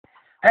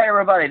Hey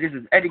everybody, this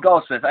is Eddie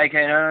Goldsmith,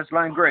 aka known as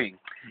Lone Green.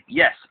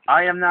 Yes,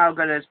 I'm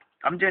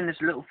doing this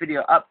little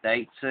video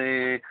update.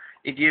 So,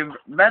 if you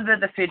remember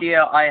the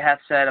video I have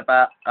said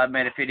about, I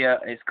made a video.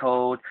 It's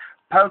called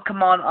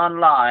Pokemon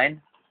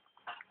Online,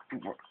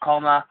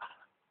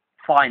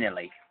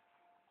 finally.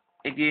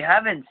 If you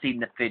haven't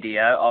seen the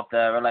video of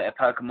the related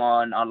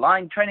Pokemon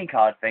Online trading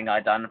card thing I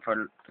done for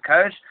the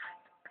code,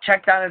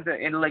 check down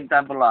in the link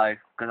down below,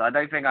 because I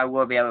don't think I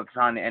will be able to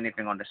find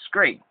anything on the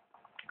screen.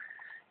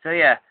 So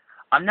yeah.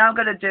 I'm now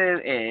going to do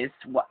is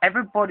what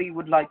everybody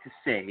would like to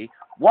see.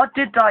 What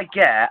did I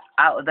get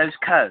out of those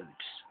codes?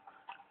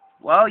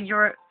 Well,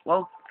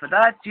 for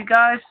that, you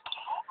guys,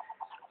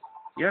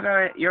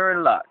 you're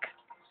in luck.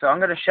 So I'm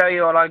going to show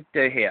you what I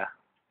do here.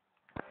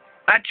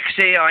 As you can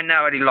see, I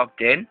now already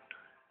logged in.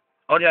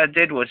 All I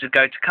did was to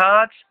go to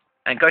cards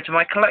and go to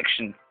my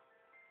collection.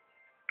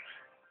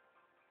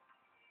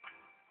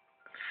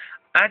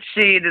 As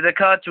you see, the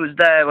cards was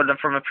there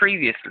from a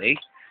previously.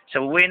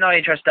 So we're not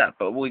interested in that,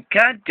 but what we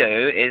can do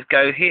is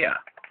go here.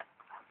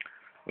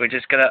 We're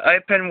just going to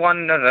open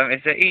one of them.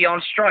 It's the Eon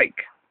Strike.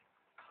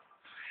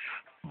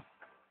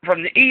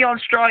 From the Eon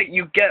Strike,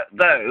 you get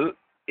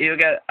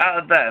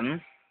out of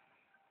them.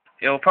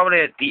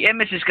 The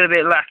image is going to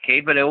be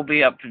lacking, but it will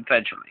be up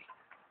eventually.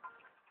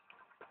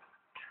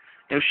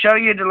 It'll show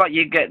you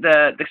you get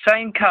the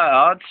same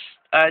cards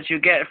as you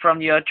get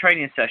from your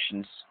training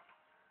sessions.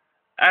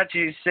 As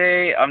you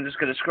see, I'm just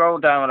going to scroll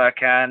down what I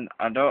can.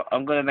 I'm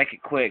going to make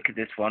it quick,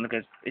 this one,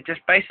 because it just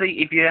basically,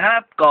 if you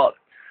have got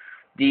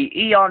the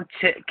Eon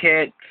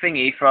Kit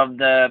thingy from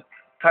the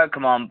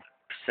Pokemon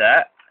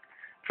set,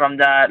 from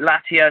the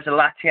Latias to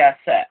Latias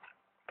set,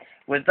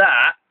 with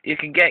that, you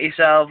can get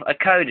yourself a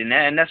code in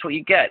it, and that's what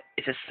you get.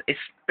 It's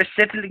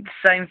specifically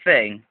the same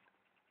thing.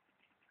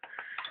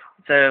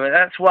 So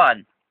that's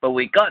one. But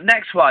we got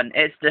next one.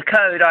 It's the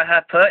code I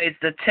have put. It's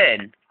the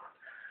tin.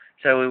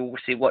 So we will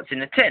see what's in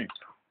the tin.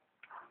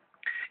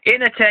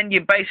 In a tin,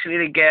 you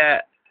basically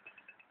get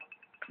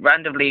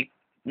randomly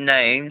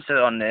names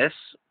on this,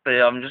 but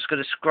I'm just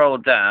going to scroll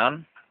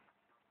down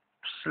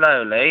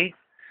slowly.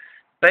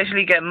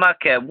 Basically, you get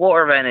Mucket,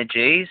 Water of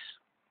Energies.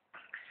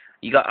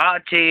 You got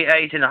Archie,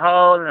 8 in a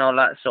hole, and all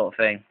that sort of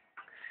thing.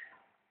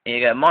 And you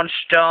get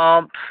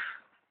Monstomp,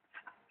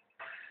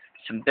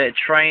 some bit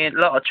of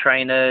lot of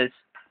trainers.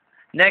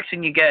 Next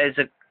thing you get is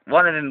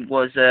one of them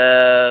was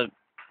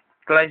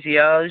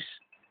Glacios.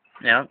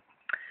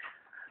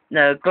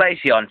 No,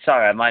 Glaceon.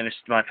 Sorry,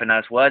 my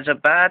pronounced words are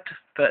bad,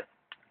 but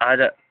I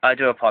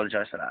do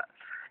apologise for that.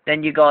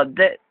 Then you got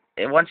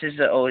once it's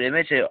the old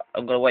image,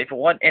 I'm gonna wait for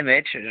one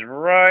image, which is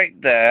right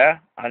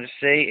there, and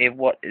see if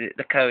what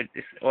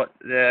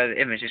the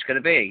image is gonna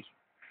be.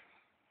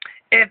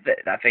 If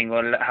that thing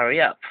will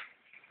hurry up.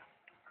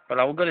 But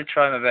I'm gonna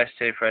try my best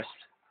to first.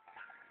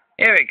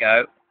 Here we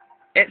go.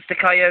 It's the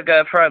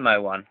Kyogre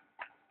promo one.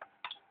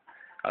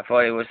 I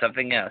thought it was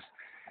something else.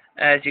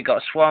 As you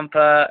got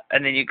Swampert,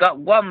 and then you got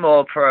one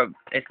more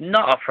it's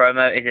not a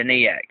promo, it's an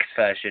EX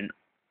version.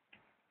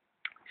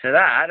 So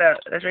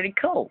that's really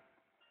cool.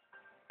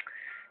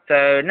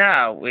 So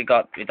now we've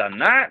done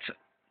that.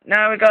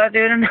 Now we got to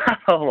do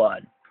another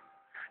one.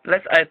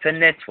 Let's open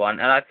this one,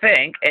 and I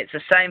think it's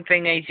the same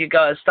thing as you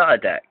got a starter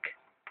deck.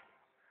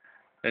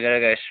 We're gonna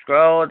go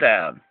scroll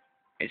down.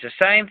 It's the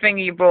same thing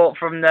you bought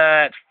from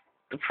the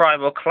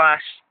Primal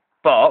Clash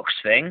box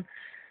thing.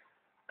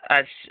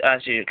 As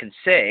you can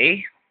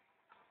see.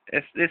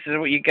 This is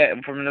what you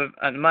get from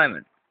at the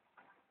moment.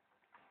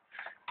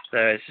 So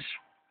it's just,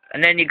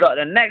 and then you got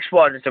the next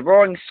one. It's a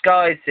Roaring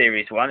Skies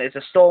series one. It's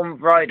a Storm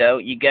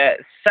Rider. You get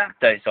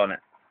Zapdos on it.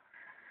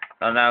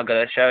 I'm now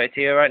going to show it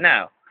to you right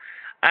now.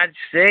 And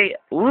see,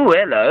 ooh,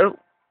 hello.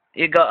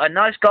 You got a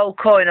nice gold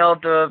coin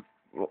of the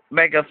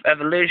Mega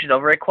Evolution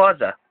of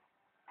Rayquaza.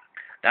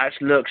 That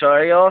looks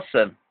very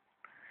awesome.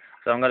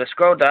 So I'm going to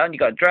scroll down. You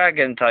got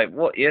Dragon type.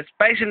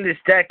 Basically this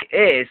deck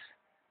is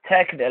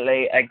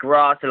technically a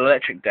grass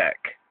electric deck.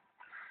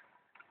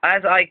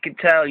 As I could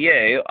tell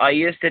you, I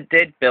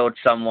did build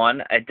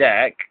someone a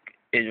deck.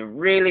 It's a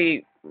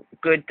really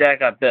good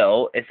deck I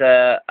built. It's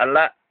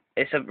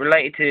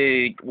related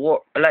to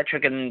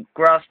electric and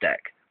grass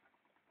deck.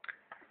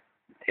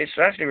 It's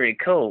actually really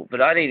cool,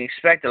 but I didn't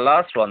expect the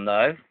last one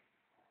though.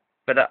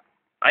 But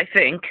I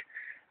think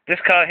this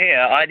card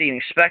here, I didn't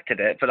expect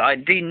it, but I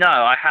do know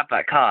I have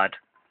that card.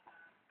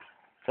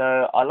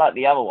 So I like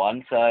the other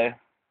one. So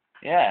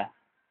yeah.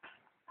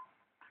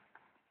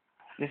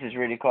 This is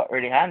really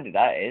handy,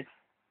 that is.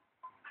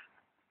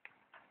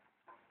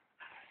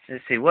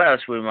 Let's see, what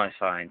else we might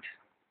find.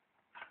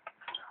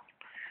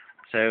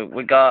 So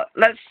we got,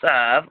 let's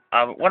have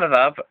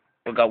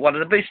we got one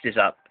of the boosters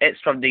up.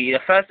 It's from the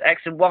first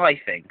X and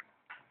Y thing.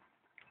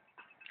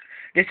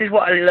 This is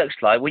what it looks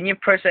like. When you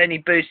press any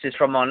boosters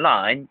from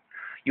online,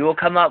 you will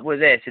come up with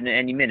this in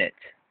any minute.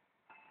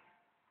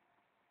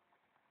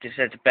 Just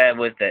have to bear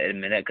with it in a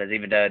minute, because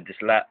even though this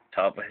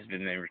laptop has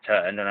been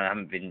returned, and I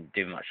haven't been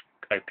doing much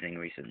opening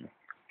recently,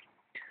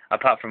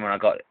 apart from when I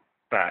got it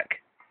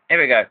back.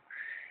 Here we go.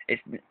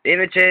 It's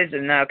images,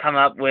 and now come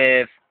up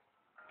with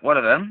one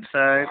of them.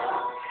 So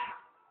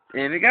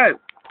here we go.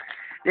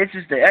 This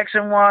is the X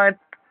and Y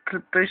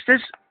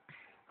boosters.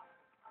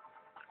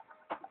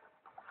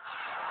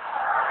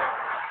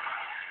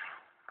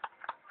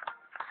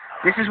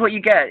 This is what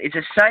you get. It's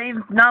the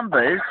same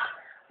numbers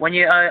when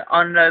you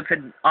unveiled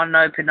the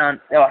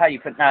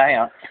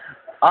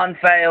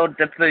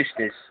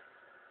boosters.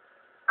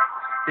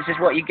 This is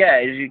what you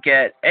get. Is you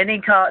get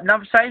any card,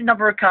 same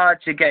number of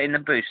cards you get in the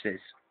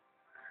boosters.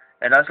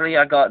 And lastly,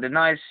 I got the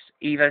nice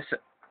Evo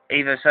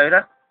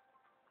soda.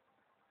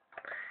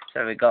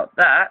 So we got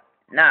that.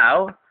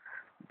 Now,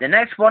 the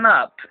next one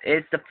up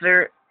is the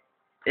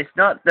It's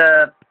the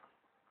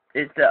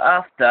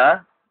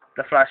after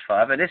the Flash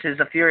Fire, but this is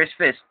the Furious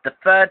Fist, the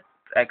third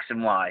X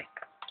and Y.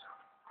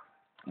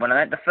 When I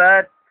meant the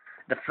third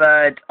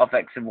of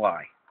X and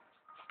Y.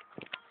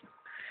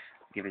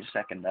 Give it a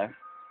second though.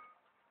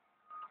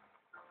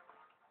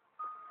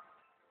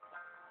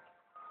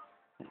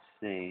 Let's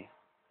see.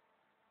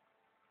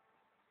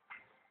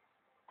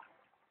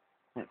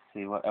 Let's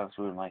see what else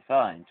we might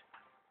find.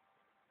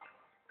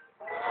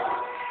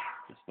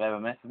 Just bear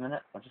with me for a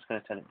minute. I'm just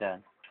going to turn it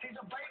down.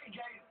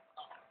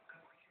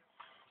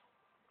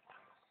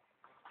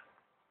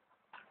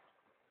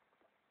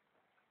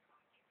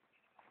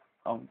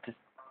 Oh, just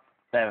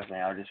bear with me.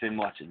 I've just been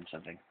watching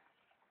something.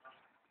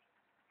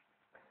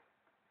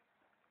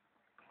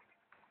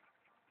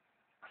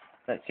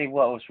 Let's see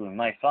what else we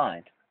may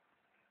find.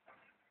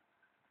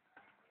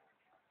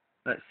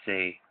 Let's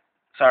see.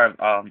 Sorry,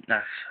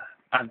 no,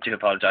 I do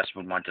apologise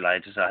for my delay.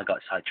 Just I got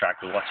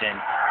sidetracked with watching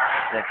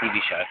the TV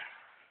show.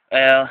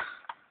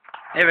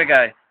 Here we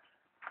go.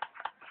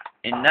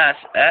 In that,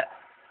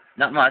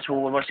 not much.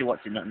 We'll see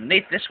what's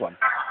underneath this one.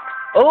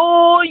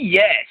 Oh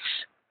yes,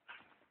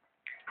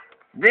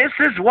 this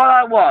is what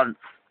I want.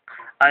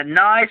 A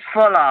nice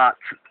full art.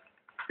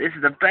 This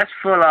is the best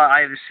full art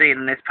I've ever seen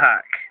in this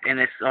pack, in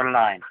this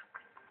online.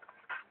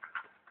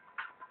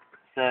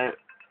 So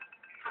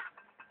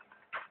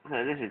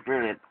this is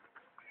brilliant.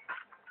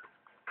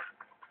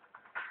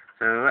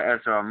 So what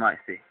else I might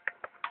see?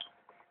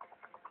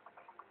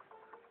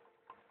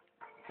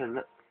 So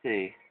let's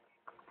see.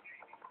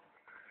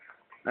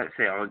 Let's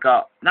see what we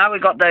got. Now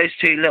we've got those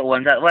two little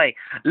ones out of the way.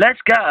 Let's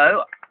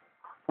go.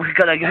 We've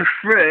got to go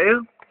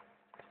through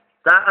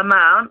that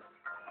amount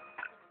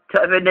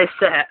to have in this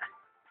set.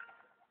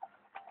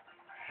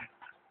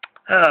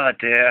 Oh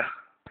dear.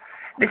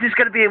 This is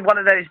going to be one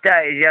of those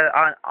days, yeah,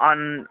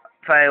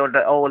 unveiled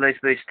all those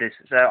boosters.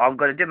 So I'm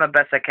going to do my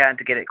best I can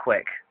to get it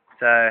quick.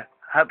 So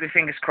hope your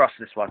fingers crossed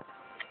this one.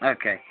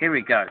 Okay, here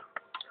we go.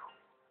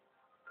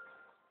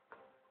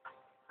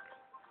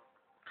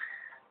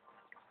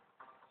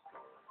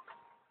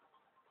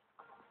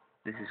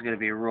 This is going to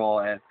be raw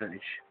air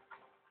finish.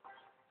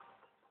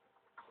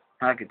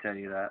 I can tell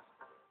you that.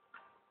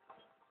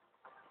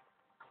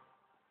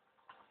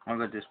 I'm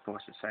going to just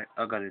pause a sec.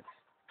 I've got to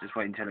just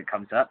wait until it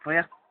comes up for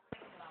you.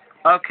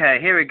 Okay,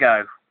 here we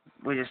go.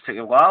 We just took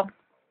a while.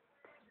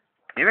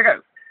 Here we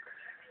go.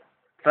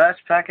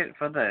 First packet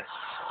for this.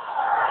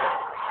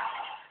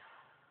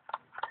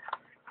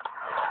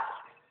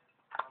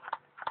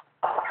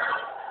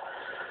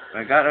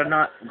 We got a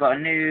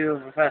new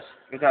first.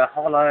 We got a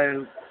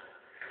hollow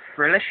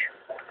frillish.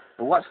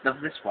 But what's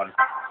this one?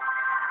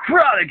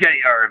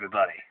 Alligator,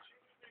 everybody.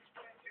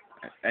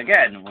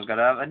 Again, we're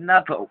gonna have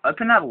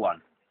another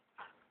one.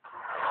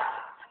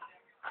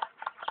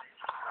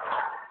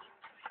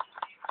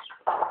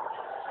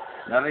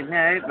 Nothing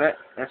new, but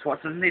that's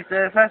what's underneath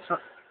the first one.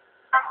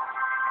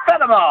 Cut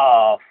them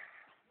off.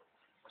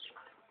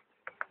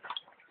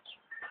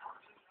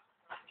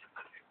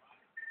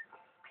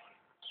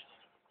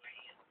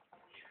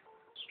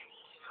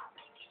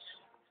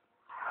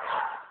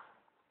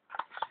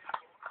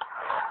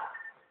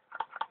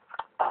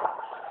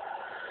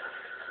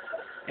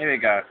 Here we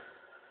go.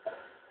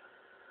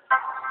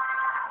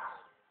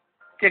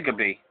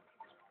 Digby.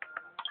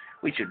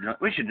 We should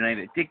name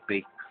it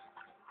Digby.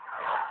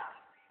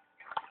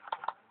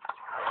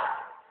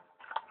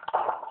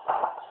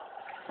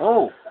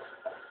 Oh,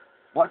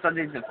 what's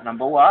underneath the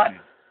number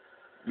one?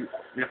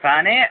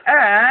 Lefani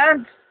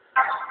and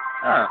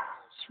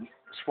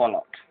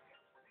Swallowed.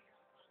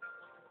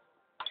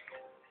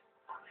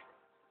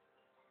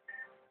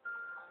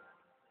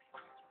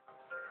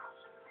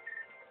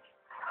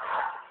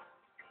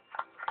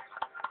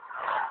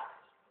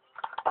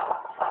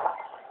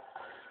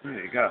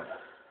 There you go.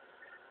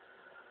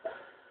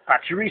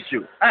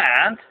 Pachirisu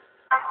and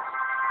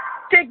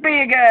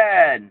Digby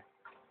again.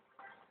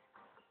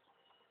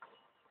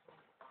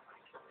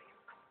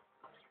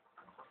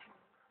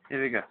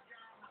 Here we go.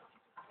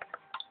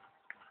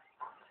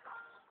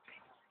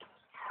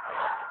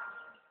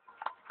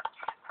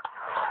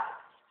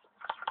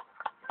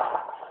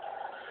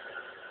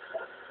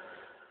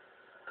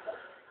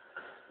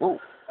 Oh,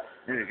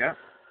 there we go.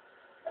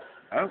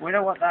 Oh, we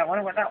don't want that one.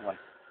 We want that one.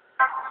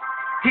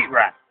 Heat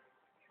rat.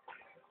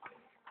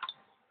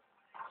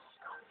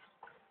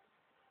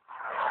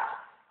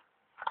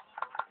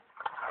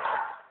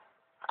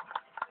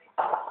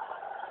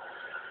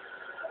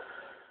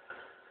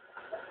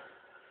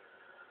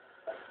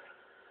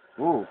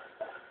 Ooh.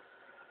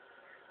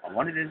 I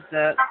wanted his,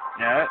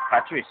 no,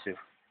 Patricio.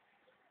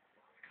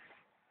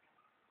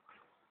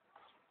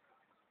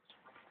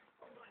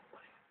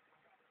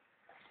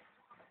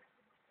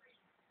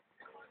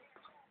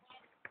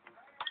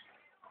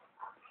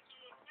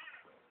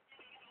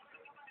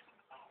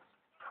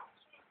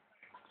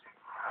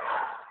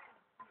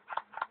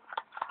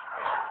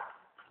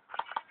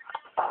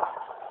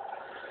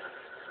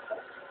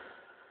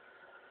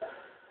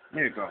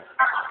 Here we go.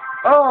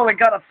 Oh, we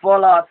got a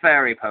full art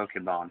fairy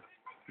Pokemon.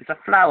 It's a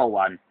flower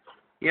one.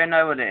 You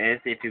know what it is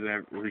if you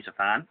were who's a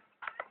fan.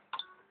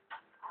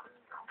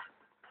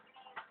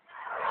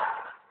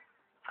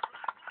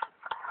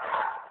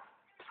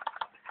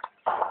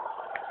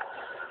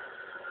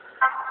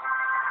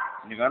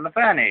 You got the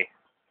fanny.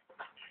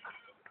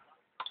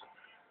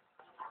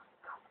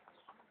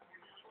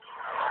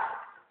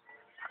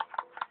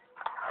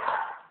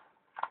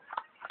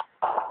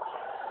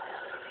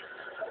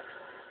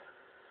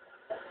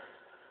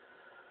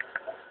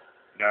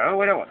 No,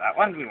 we don't want that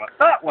one. We want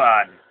that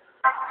one.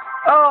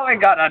 Oh, we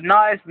got a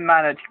nice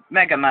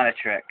Mega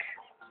Manitrick.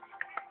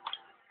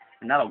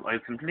 And that'll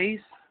open,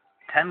 please.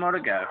 10 more to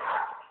go.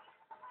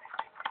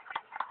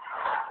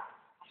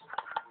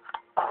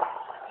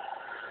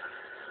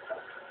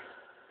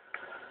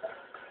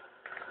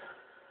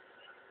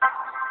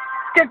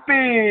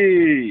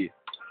 Skippy!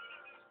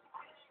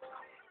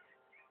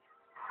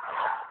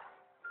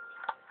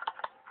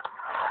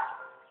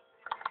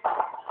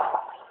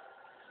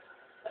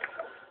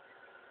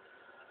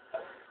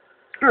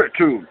 Spirit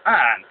Tomb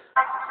and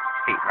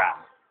Heat Ram.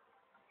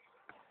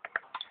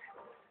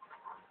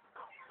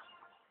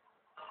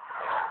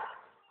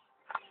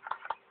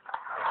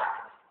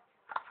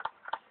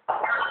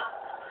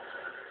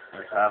 We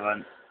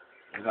haven't.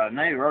 We've got a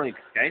new roller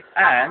skate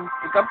and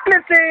we've got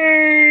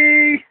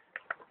Blissey!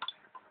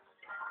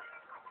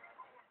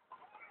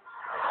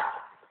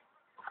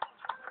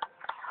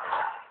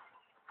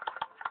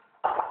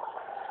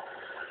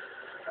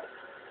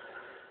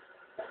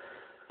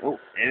 Oh,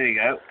 here we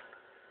go.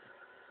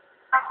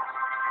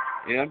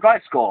 We got a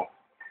great score.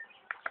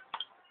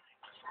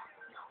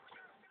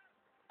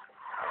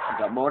 We've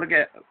got more to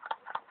get.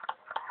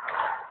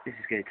 This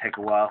is going to take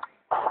a while.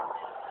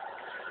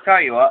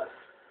 Tell you what,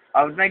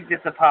 I would make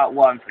this a part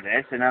 1 for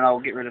this, and then I'll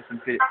get rid of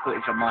some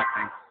footage on my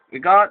thing. We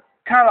got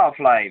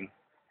Talonflame.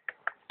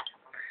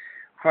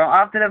 From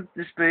after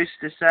this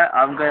booster set,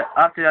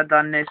 after I've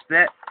done this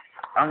bit,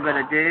 I'm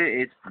gonna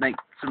do is make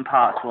some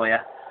parts for you.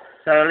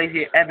 So at least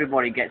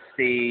everybody gets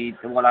to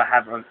see what I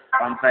have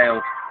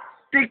unveiled.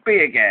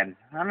 Digby again.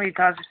 How many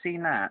times have you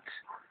seen that?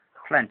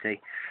 Plenty.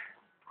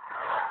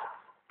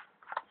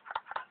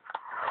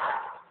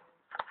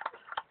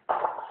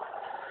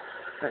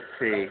 Let's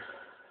see.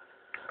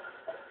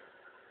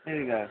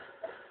 Here we go.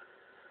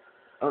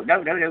 Oh,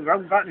 no,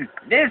 wrong button.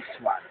 This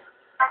one.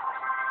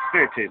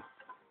 Spirit Tube.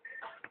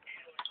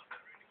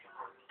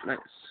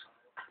 Let's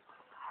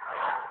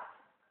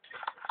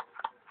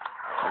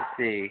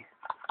see.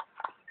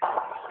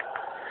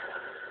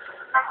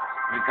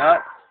 We got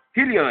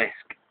Helioisk.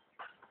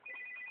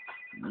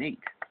 Neat.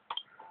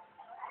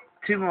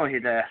 2 more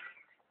here there.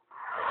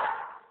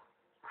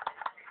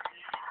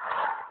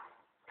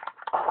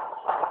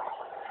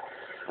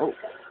 Oh.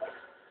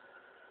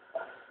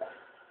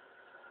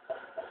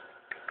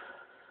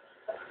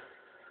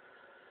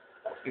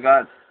 We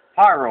got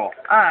Pyro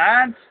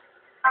and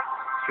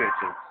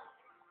Stretches.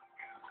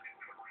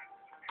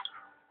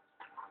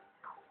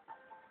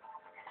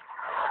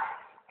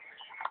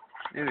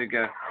 There we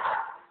go.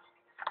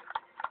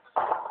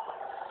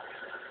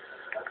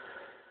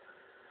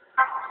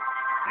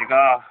 We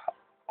got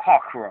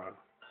Hawkrow.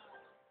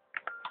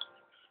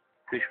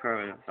 Fish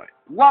Crow, sorry.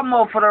 1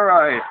 more for the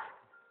road.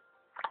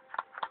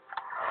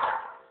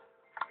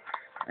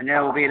 And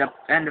there will be the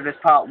end of this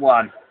part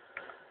 1.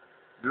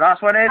 The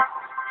last one is...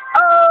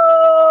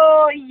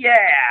 Oh, yeah!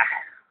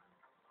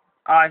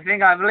 I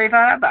believe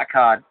I have that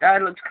card.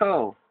 That looks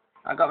cool.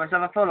 I got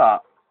myself a full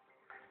art.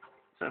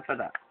 So for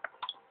that.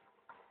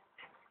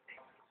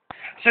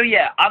 So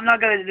yeah, I'm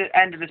not going to do the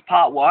end of this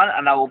part 1,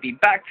 and I will be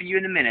back for you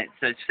in a minute.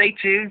 So stay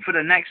tuned for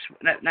the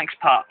next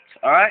part.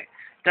 Alright?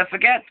 Don't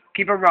forget,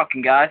 keep on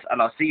rocking, guys,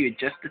 and I'll see you in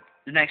just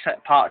the next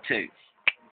part 2.